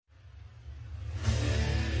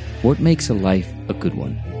What makes a life a good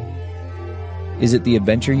one? Is it the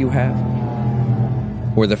adventure you have?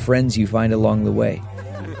 Or the friends you find along the way?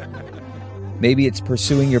 Maybe it's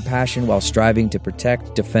pursuing your passion while striving to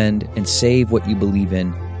protect, defend, and save what you believe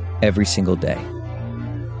in every single day.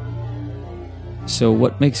 So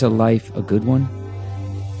what makes a life a good one?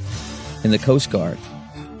 In the Coast Guard,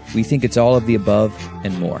 we think it's all of the above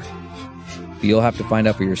and more. But you'll have to find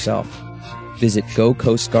out for yourself. Visit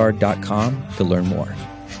gocoastguard.com to learn more.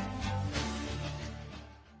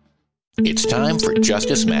 It's time for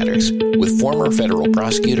Justice Matters with former federal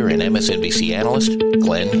prosecutor and MSNBC analyst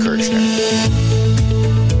Glenn Kirshner.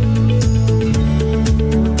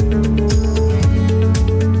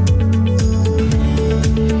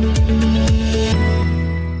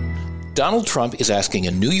 Donald Trump is asking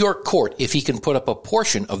a New York court if he can put up a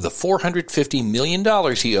portion of the $450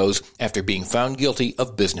 million he owes after being found guilty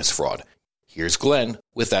of business fraud. Here's Glenn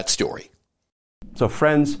with that story. So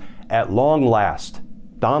friends, at long last,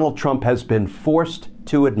 Donald Trump has been forced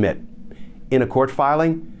to admit in a court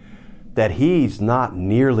filing that he's not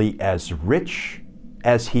nearly as rich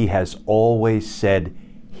as he has always said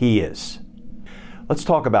he is. Let's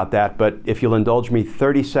talk about that, but if you'll indulge me,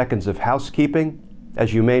 30 seconds of housekeeping.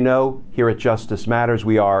 As you may know, here at Justice Matters,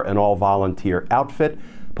 we are an all-volunteer outfit,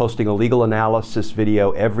 posting a legal analysis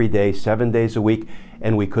video every day, 7 days a week,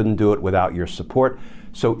 and we couldn't do it without your support.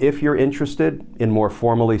 So if you're interested in more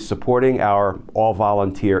formally supporting our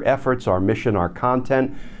all-volunteer efforts, our mission, our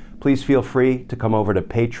content, please feel free to come over to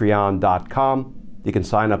patreon.com. You can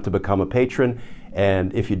sign up to become a patron,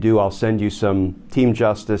 and if you do, I'll send you some Team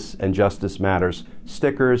Justice and Justice Matters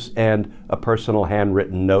stickers and a personal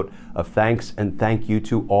handwritten note of thanks and thank you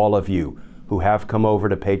to all of you who have come over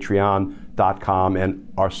to patreon.com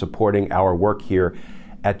and are supporting our work here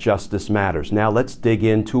at Justice Matters. Now let's dig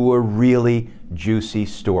into a really juicy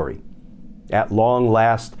story. At long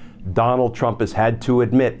last, Donald Trump has had to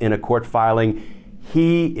admit in a court filing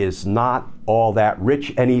he is not all that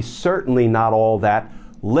rich, and he's certainly not all that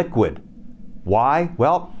liquid. Why?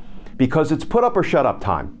 Well, because it's put up or shut up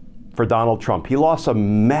time for Donald Trump. He lost a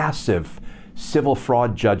massive civil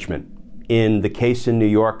fraud judgment in the case in New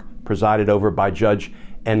York presided over by Judge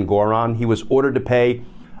Engoron. He was ordered to pay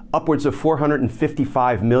upwards of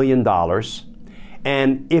 $455 million.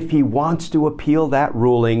 And if he wants to appeal that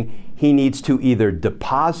ruling, he needs to either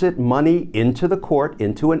deposit money into the court,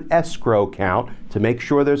 into an escrow account, to make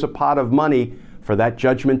sure there's a pot of money for that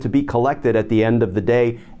judgment to be collected at the end of the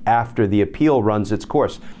day after the appeal runs its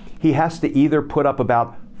course. He has to either put up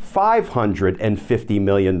about $550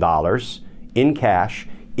 million in cash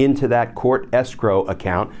into that court escrow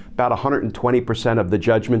account, about 120% of the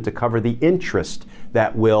judgment to cover the interest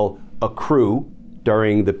that will accrue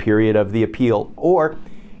during the period of the appeal, or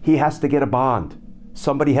he has to get a bond.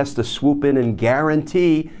 Somebody has to swoop in and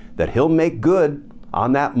guarantee that he'll make good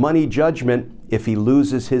on that money judgment if he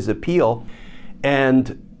loses his appeal.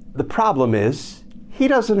 And the problem is, he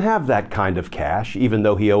doesn't have that kind of cash, even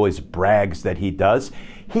though he always brags that he does.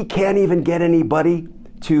 He can't even get anybody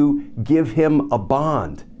to give him a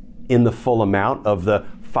bond in the full amount of the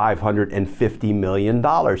 $550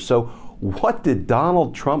 million. So what did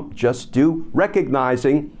Donald Trump just do?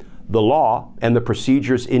 Recognizing the law and the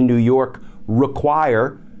procedures in New York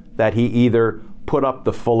require that he either put up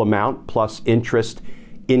the full amount plus interest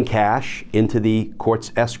in cash into the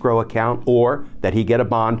court's escrow account, or that he get a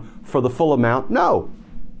bond for the full amount. No.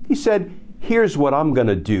 He said, here's what I'm going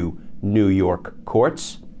to do, New York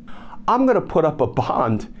courts. I'm going to put up a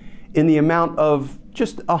bond in the amount of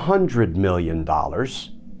just $100 million,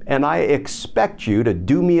 and I expect you to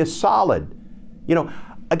do me a solid. You know,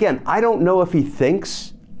 again, I don't know if he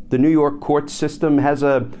thinks the New York court system has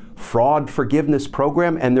a fraud forgiveness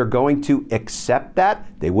program and they're going to accept that.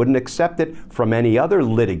 They wouldn't accept it from any other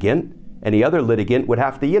litigant. Any other litigant would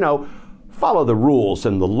have to, follow the rules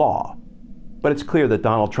and the law. But it's clear that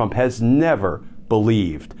Donald Trump has never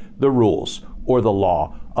believed the rules or the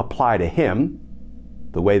law apply to him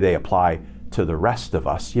the way they apply to the rest of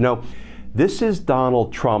us. This is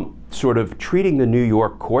Donald Trump sort of treating the New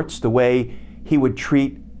York courts the way he would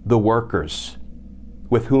treat the workers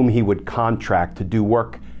with whom he would contract to do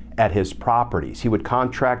work at his properties. He would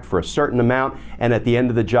contract for a certain amount, and at the end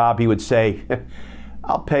of the job, he would say,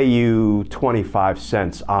 I'll pay you 25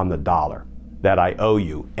 cents on the dollar that I owe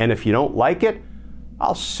you. And if you don't like it,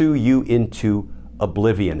 I'll sue you into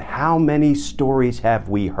oblivion. How many stories have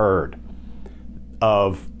we heard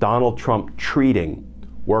of Donald Trump treating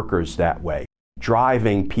workers that way,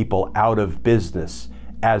 driving people out of business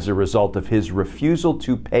as a result of his refusal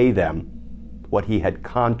to pay them what he had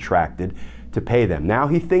contracted to pay them. Now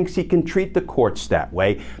he thinks he can treat the courts that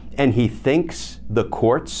way, and he thinks the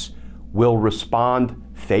courts will respond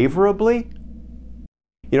favorably.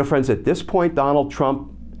 You know, friends, at this point, Donald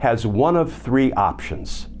Trump has one of three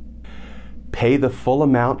options. Pay the full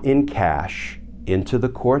amount in cash into the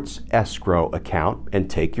court's escrow account and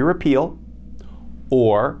take your appeal,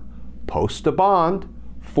 or post a bond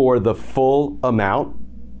for the full amount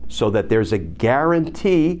so that there's a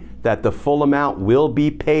guarantee that the full amount will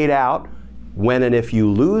be paid out when and if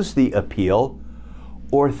you lose the appeal,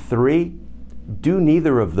 or three, do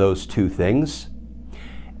neither of those two things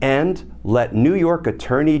and let New York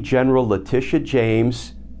Attorney General Letitia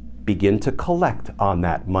James begin to collect on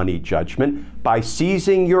that money judgment by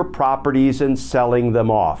seizing your properties and selling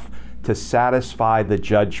them off to satisfy the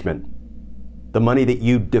judgment. The money that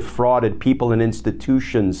you defrauded people and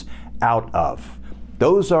institutions out of.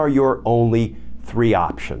 Those are your only three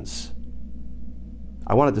options.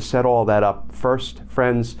 I wanted to set all that up first,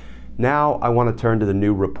 friends. Now I want to turn to the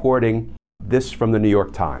new reporting. This from the New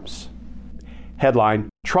York Times. Headline,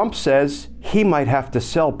 Trump says he might have to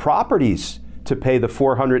sell properties to pay the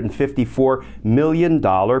 $454 million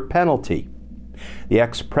penalty. The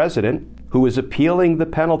ex-president, who is appealing the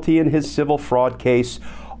penalty in his civil fraud case,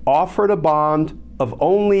 offered a bond of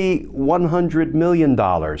only $100 million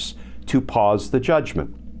to pause the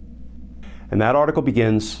judgment. And that article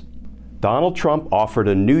begins, Donald Trump offered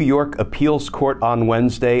a New York appeals court on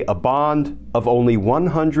Wednesday a bond of only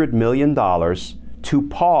 $100 million to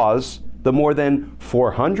pause the more than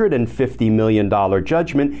 $450 million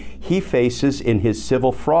judgment he faces in his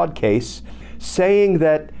civil fraud case, saying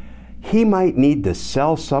that he might need to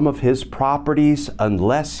sell some of his properties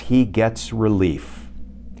unless he gets relief.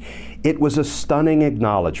 It was a stunning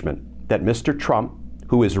acknowledgement that Mr. Trump,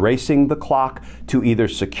 who is racing the clock to either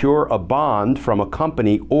secure a bond from a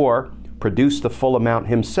company or produce the full amount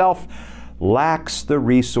himself, lacks the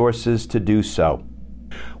resources to do so.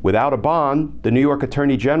 Without a bond, the New York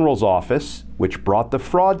Attorney General's office, which brought the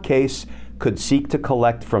fraud case, could seek to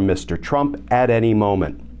collect from Mr. Trump at any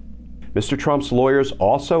moment. Mr. Trump's lawyers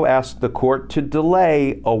also asked the court to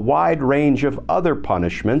delay a wide range of other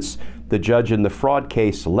punishments the judge in the fraud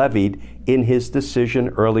case levied in his decision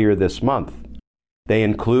earlier this month. They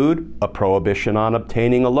include a prohibition on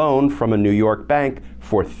obtaining a loan from a New York bank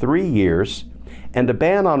for 3 years and a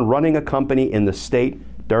ban on running a company in the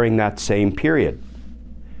state during that same period.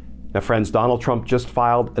 Now, friends, Donald Trump just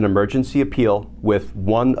filed an emergency appeal with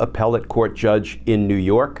one appellate court judge in New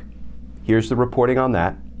York. Here's the reporting on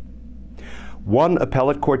that. One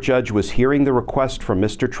appellate court judge was hearing the request from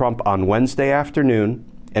Mr. Trump on Wednesday afternoon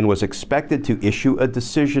and was expected to issue a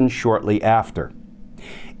decision shortly after.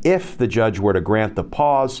 If the judge were to grant the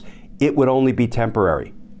pause, it would only be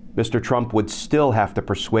temporary. Mr. Trump would still have to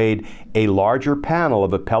persuade a larger panel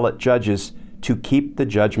of appellate judges to keep the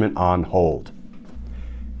judgment on hold.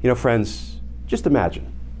 You know, friends, just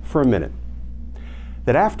imagine for a minute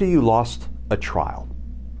that after you lost a trial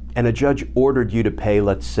and a judge ordered you to pay,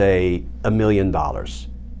 let's say, $1 million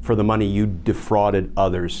for the money you defrauded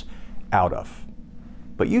others out of.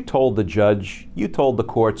 But you told the judge, you told the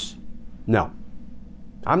courts, no,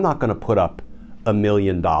 I'm not going to put up $1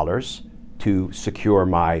 million to secure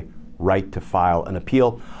my right to file an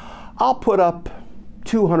appeal. I'll put up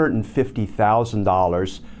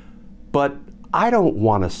 $250,000, but I don't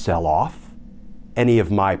want to sell off any of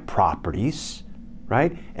my properties,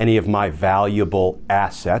 right? Any of my valuable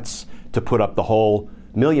assets to put up the whole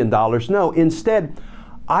 $1 million. No, instead,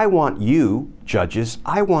 I want you, judges,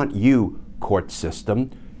 I want you, court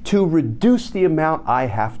system, to reduce the amount I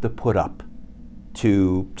have to put up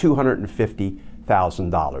to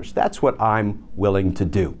 $250,000. That's what I'm willing to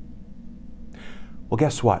do. Well,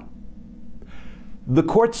 guess what? The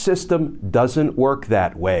court system doesn't work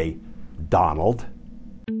that way, Donald.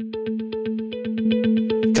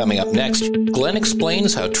 Coming up next, Glenn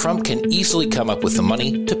explains how Trump can easily come up with the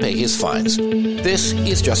money to pay his fines. This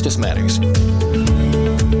is Justice Matters.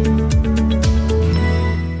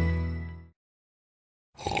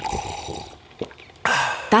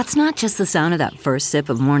 That's not just the sound of that first sip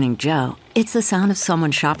of Morning Joe. It's the sound of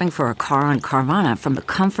someone shopping for a car on Carvana from the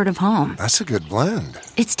comfort of home. That's a good blend.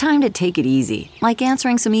 It's time to take it easy, like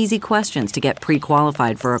answering some easy questions to get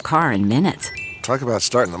pre-qualified for a car in minutes. Talk about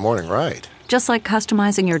starting the morning right. Just like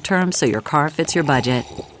customizing your terms so your car fits your budget.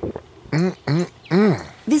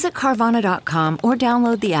 Visit Carvana.com or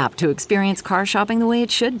download the app to experience car shopping the way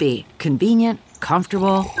it should be. Convenient,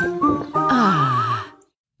 comfortable.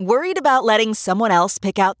 Worried about letting someone else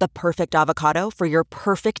pick out the perfect avocado for your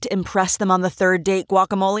perfect impress them on the third date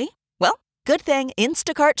guacamole? Well, Good thing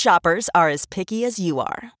Instacart shoppers are as picky as you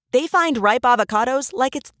are. They find ripe avocados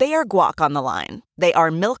like it's their guac on the line. They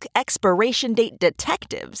are milk expiration date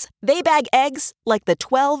detectives. They bag eggs like the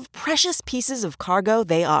 12 precious pieces of cargo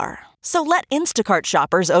they are. So let Instacart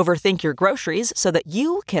shoppers overthink your groceries so that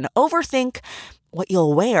you can overthink what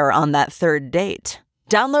you'll wear on that third date.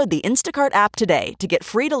 Download the Instacart app today to get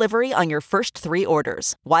free delivery on your first 3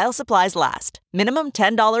 orders, while supplies last. Minimum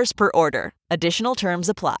 $10 per order. Additional terms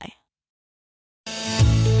apply.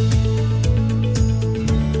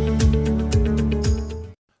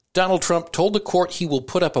 Donald Trump told the court he will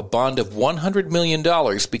put up a bond of $100 million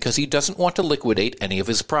because he doesn't want to liquidate any of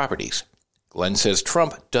his properties. Glenn says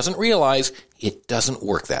Trump doesn't realize it doesn't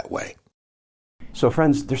work that way. So,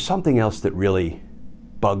 friends, there's something else that really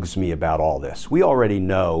bugs me about all this. We already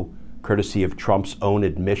know, courtesy of Trump's own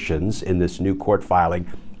admissions in this new court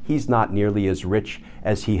filing, he's not nearly as rich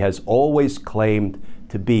as he has always claimed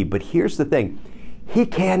to be. But here's the thing. He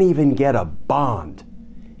can't even get a bond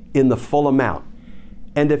in the full amount.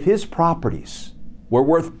 And if his properties were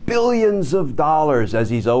worth billions of dollars, as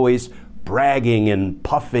he's always bragging and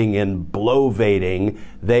puffing and bloviating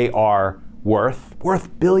they are worth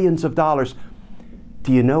billions of dollars,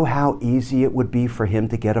 do you know how easy it would be for him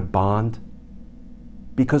to get a bond?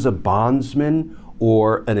 Because a bondsman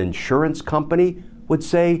or an insurance company would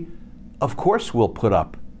say, of course we'll put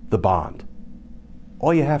up the bond.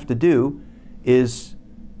 All you have to do is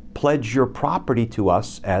pledge your property to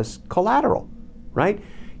us as collateral, right?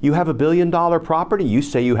 You have $1 billion property. You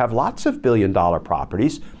say you have lots of $1 billion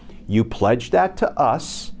properties. You pledge that to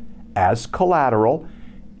us as collateral.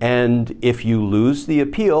 And if you lose the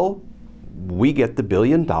appeal, we get the $1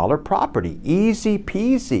 billion property. Easy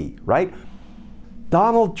peasy, right?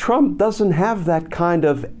 Donald Trump doesn't have that kind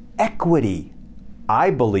of equity.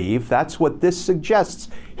 I believe that's what this suggests.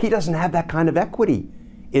 He doesn't have that kind of equity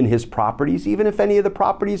in his properties, even if any of the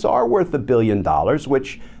properties are worth $1 billion,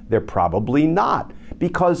 which they're probably not.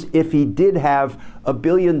 Because if he did have $1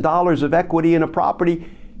 billion of equity in a property,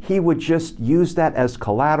 he would just use that as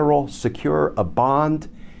collateral, secure a bond,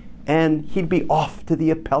 and he'd be off to the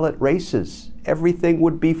appellate races. Everything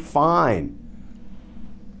would be fine.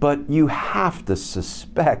 But you have to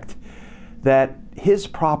suspect that his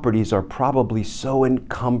properties are probably so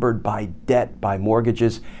encumbered by debt, by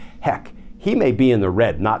mortgages. Heck, he may be in the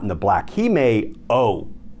red, not in the black. He may owe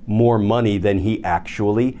more money than he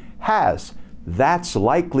actually has. That's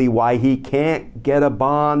likely why he can't get a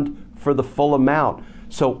bond for the full amount.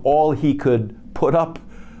 So all he could put up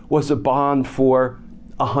was a bond for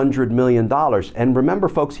 $100 million. And remember,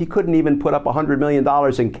 folks, he couldn't even put up $100 million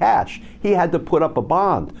in cash. He had to put up a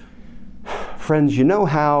bond. Friends, you know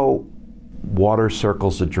how water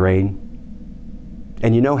circles a drain?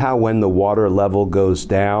 And you know how when the water level goes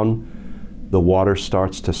down, the water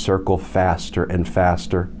starts to circle faster and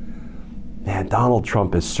faster? Man, Donald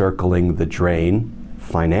Trump is circling the drain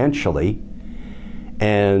financially.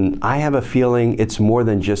 And I have a feeling it's more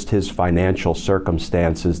than just his financial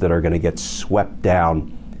circumstances that are going to get swept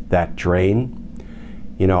down that drain.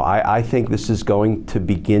 You know, I think this is going to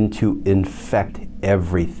begin to infect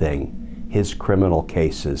everything. His criminal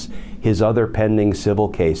cases, his other pending civil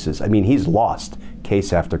cases. I mean, he's lost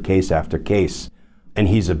case after case after case. And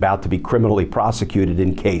he's about to be criminally prosecuted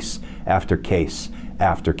in case after case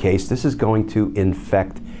after case. This is going to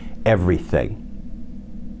infect everything.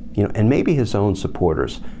 You know, and maybe his own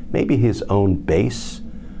supporters, maybe his own base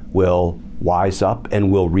will wise up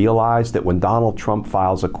and will realize that when Donald Trump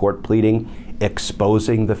files a court pleading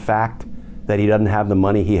exposing the fact that he doesn't have the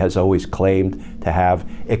money he has always claimed to have,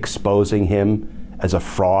 exposing him as a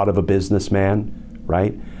fraud of a businessman,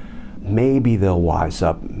 right? Maybe they'll wise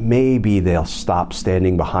up. Maybe they'll stop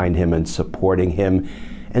standing behind him and supporting him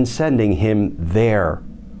and sending him their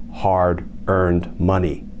hard-earned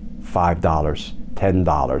money, $5,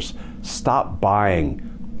 $10. Stop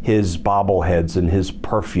buying his bobbleheads and his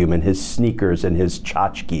perfume and his sneakers and his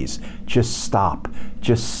tchotchkes. Just stop.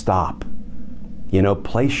 Just stop. You know,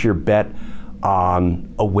 place your bet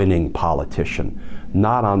on a winning politician,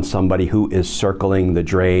 not on somebody who is circling the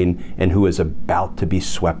drain and who is about to be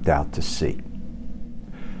swept out to sea.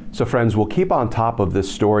 So friends, we'll keep on top of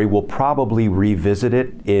this story. We'll probably revisit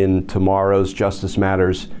it in tomorrow's Justice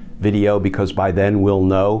Matters video, because by then we'll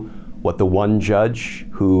know what the one judge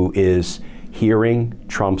who is hearing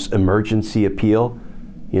Trump's emergency appeal,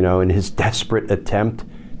 you know, in his desperate attempt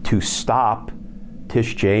to stop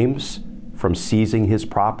Tish James from seizing his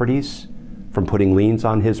properties, from putting liens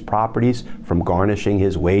on his properties, from garnishing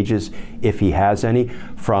his wages, if he has any,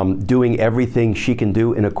 from doing everything she can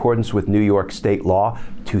do in accordance with New York state law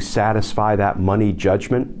to satisfy that money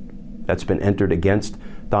judgment that's been entered against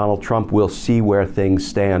Donald Trump. We'll see where things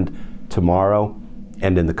stand tomorrow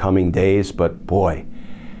and in the coming days, but boy,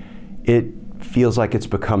 it feels like it's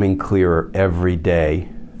becoming clearer every day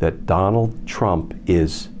that Donald Trump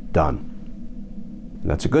is done. And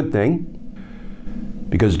that's a good thing,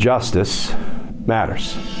 because justice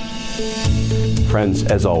matters. Friends,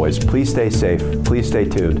 as always, please stay safe, please stay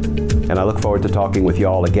tuned, and I look forward to talking with you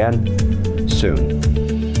all again soon.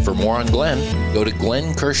 For more on Glenn, go to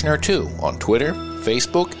Glenn Kirshner 2 on Twitter,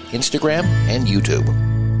 Facebook, Instagram, and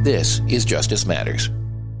YouTube. This is Justice Matters.